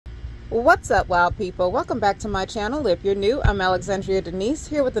What's up, wild people? Welcome back to my channel. If you're new, I'm Alexandria Denise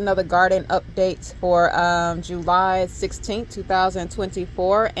here with another garden update for July 16th,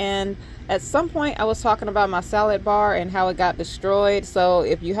 2024. And at some point I was talking about my salad bar and how it got destroyed. So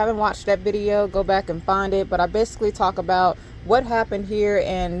if you haven't watched that video, go back and find it. But I basically talk about what happened here,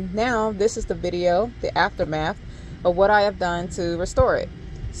 and now this is the video, the aftermath of what I have done to restore it.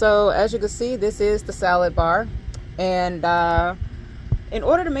 So as you can see, this is the salad bar, and in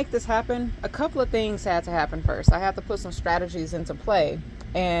order to make this happen, a couple of things had to happen first. I had to put some strategies into play,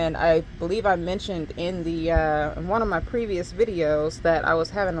 and I believe I mentioned in the in one of my previous videos that I was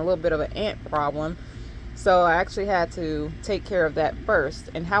having a little bit of an ant problem. So I actually had to take care of that first,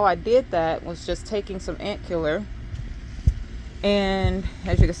 and how I did that was just taking some ant killer, and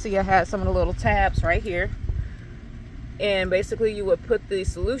as you can see, I had some of the little tabs right here, and basically you would put the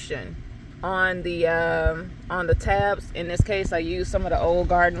solution on the tabs. In this case, I used some of the old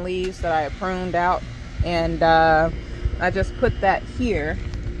garden leaves that I had pruned out, and I just put that here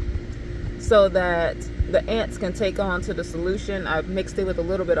so that the ants can take on to the solution. I've mixed it with a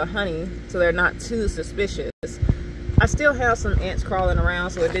little bit of honey so they're not too suspicious. I still have some ants crawling around,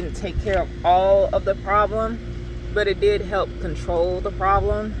 so it didn't take care of all of the problem, but it did help control the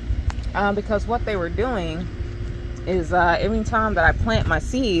problem, because what they were doing is every time that I plant my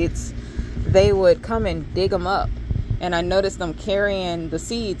seeds, they would come and dig them up, and I noticed them carrying the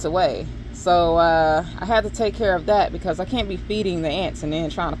seeds away. So I had to take care of that, because I can't be feeding the ants and then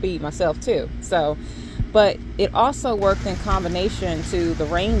trying to feed myself too. So, but it also worked in combination to the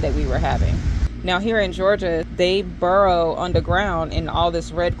rain that we were having. Now here in Georgia, they burrow underground in all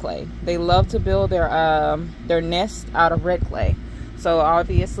this red clay. They love to build their nest out of red clay. So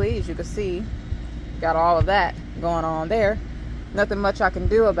obviously, as you can see, got all of that going on there. Nothing much I can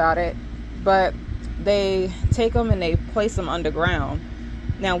do about it. But they take them and they place them underground.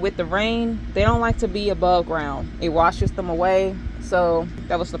 Now with the rain, they don't like to be above ground. It washes them away. So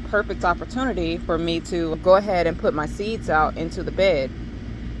that was the perfect opportunity for me to go ahead and put my seeds out into the bed.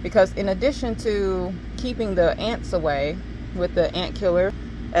 Because in addition to keeping the ants away with the ant killer,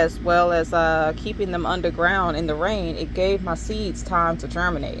 as well as keeping them underground in the rain, it gave my seeds time to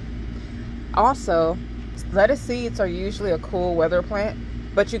germinate. Also, lettuce seeds are usually a cool weather plant,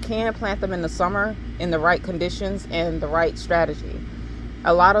 but you can plant them in the summer in the right conditions and the right strategy.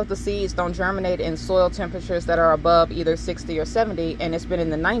 A lot of the seeds don't germinate in soil temperatures that are above either 60 or 70, and it's been in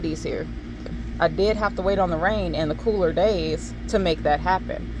the 90s here. I did have to wait on the rain and the cooler days to make that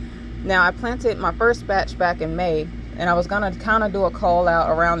happen. Now, I planted my first batch back in May, and I was gonna kind of do a call out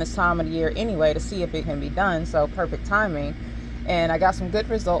around this time of the year anyway to see if it can be done, so perfect timing. And I got some good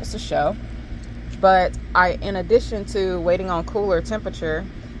results to show. But in addition to waiting on cooler temperature,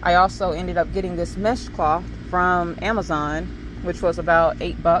 I also ended up getting this mesh cloth from Amazon, which was about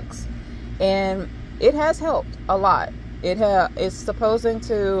 $8, and it has helped a lot. It's supposing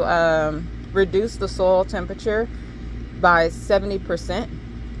to reduce the soil temperature by 70%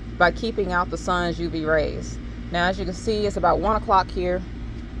 by keeping out the sun's UV rays. Now, as you can see, it's about 1 o'clock here.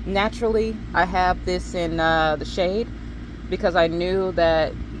 Naturally, I have this in the shade because I knew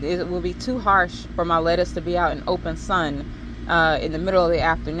that it will be too harsh for my lettuce to be out in open sun in the middle of the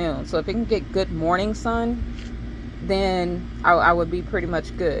afternoon. So if it can get good morning sun, then I would be pretty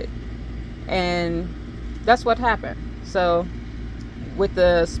much good. And that's what happened. So with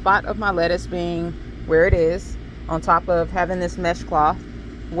the spot of my lettuce being where it is, on top of having this mesh cloth,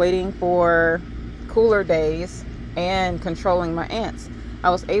 waiting for cooler days, and controlling my ants,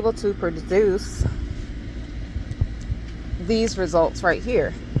 I was able to produce these results right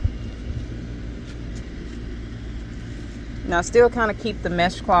here. Now, I still kind of keep the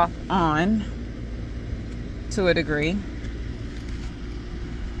mesh cloth on to a degree.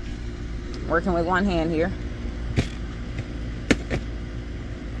 Working with one hand here.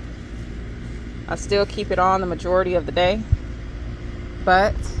 I still keep it on the majority of the day,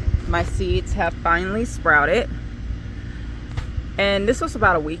 but my seeds have finally sprouted. And this was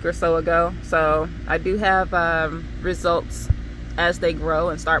about a week or so ago, so I do have results as they grow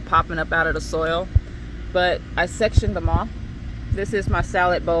and start popping up out of the soil. But I sectioned them off. This is my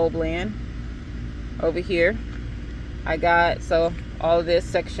salad bowl blend over here. I got, so all of this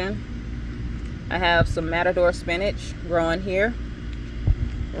section. I have some matador spinach growing here,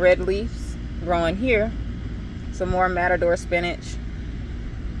 red leaves growing here, some more matador spinach,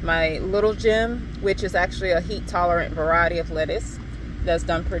 my little gem, which is actually a heat tolerant variety of lettuce that's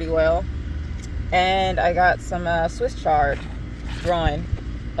done pretty well, and I got some Swiss chard growing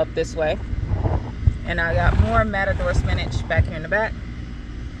up this way. And I got more matador spinach back here in the back.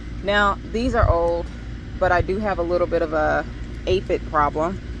 Now, these are old, but I do have a little bit of a aphid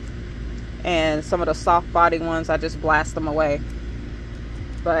problem. and some of the soft body ones I just blast them away.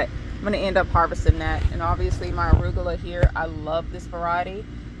 But I'm going to end up harvesting that. And obviously my arugula here, I love this variety.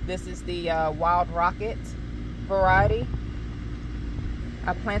 This is the Wild Rocket variety.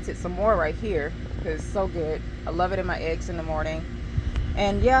 I planted some more right here because it's so good. I love it in my eggs in the morning.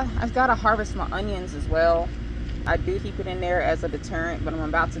 And yeah, I've got to harvest my onions as well. I do keep it in there as a deterrent, but I'm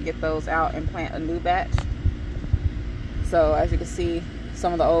about to get those out and plant a new batch. So as you can see,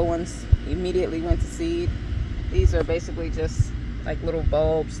 some of the old ones immediately went to seed. These are basically just like little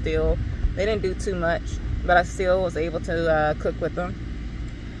bulbs still. They didn't do too much, but I still was able to cook with them.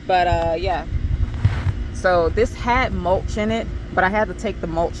 But yeah, so this had mulch in it, but I had to take the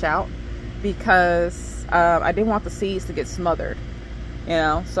mulch out because I didn't want the seeds to get smothered, you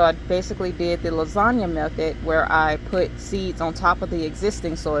know. So I basically did the lasagna method, where I put seeds on top of the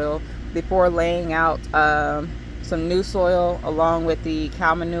existing soil before laying out some new soil along with the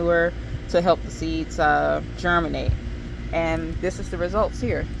cow manure to help the seeds germinate. And this is the results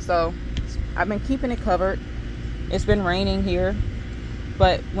here. So I've been keeping it covered. It's been raining here,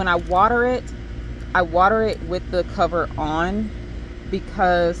 but when I water it with the cover on,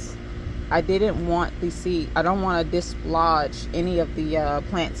 because I didn't want the seed, I don't want to dislodge any of the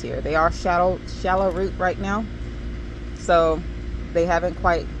plants here. They are shallow root right now, so they haven't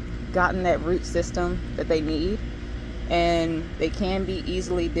quite gotten that root system that they need, and they can be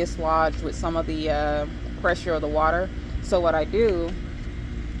easily dislodged with some of the pressure of the water. So what I do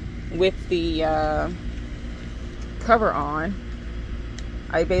with the cover on,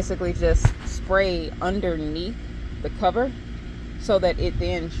 I basically just spray underneath the cover so that it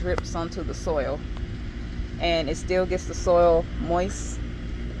then drips onto the soil, and it still gets the soil moist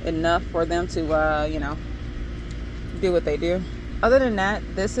enough for them to you know, do what they do. Other than that,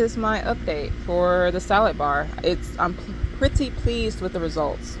 this is my update for the salad bar. I'm pretty pleased with the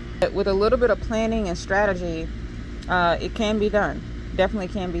results. But with a little bit of planning and strategy, it can be done. Definitely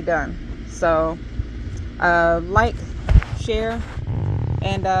can be done. So like, share,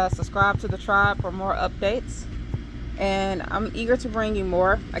 and subscribe to the tribe for more updates. And I'm eager to bring you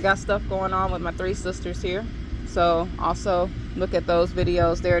more. I got stuff going on with my 3 sisters here, so also look at those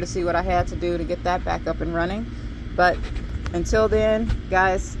videos there to see what I had to do to get that back up and running. But until then,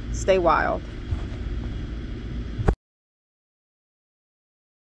 guys, stay wild.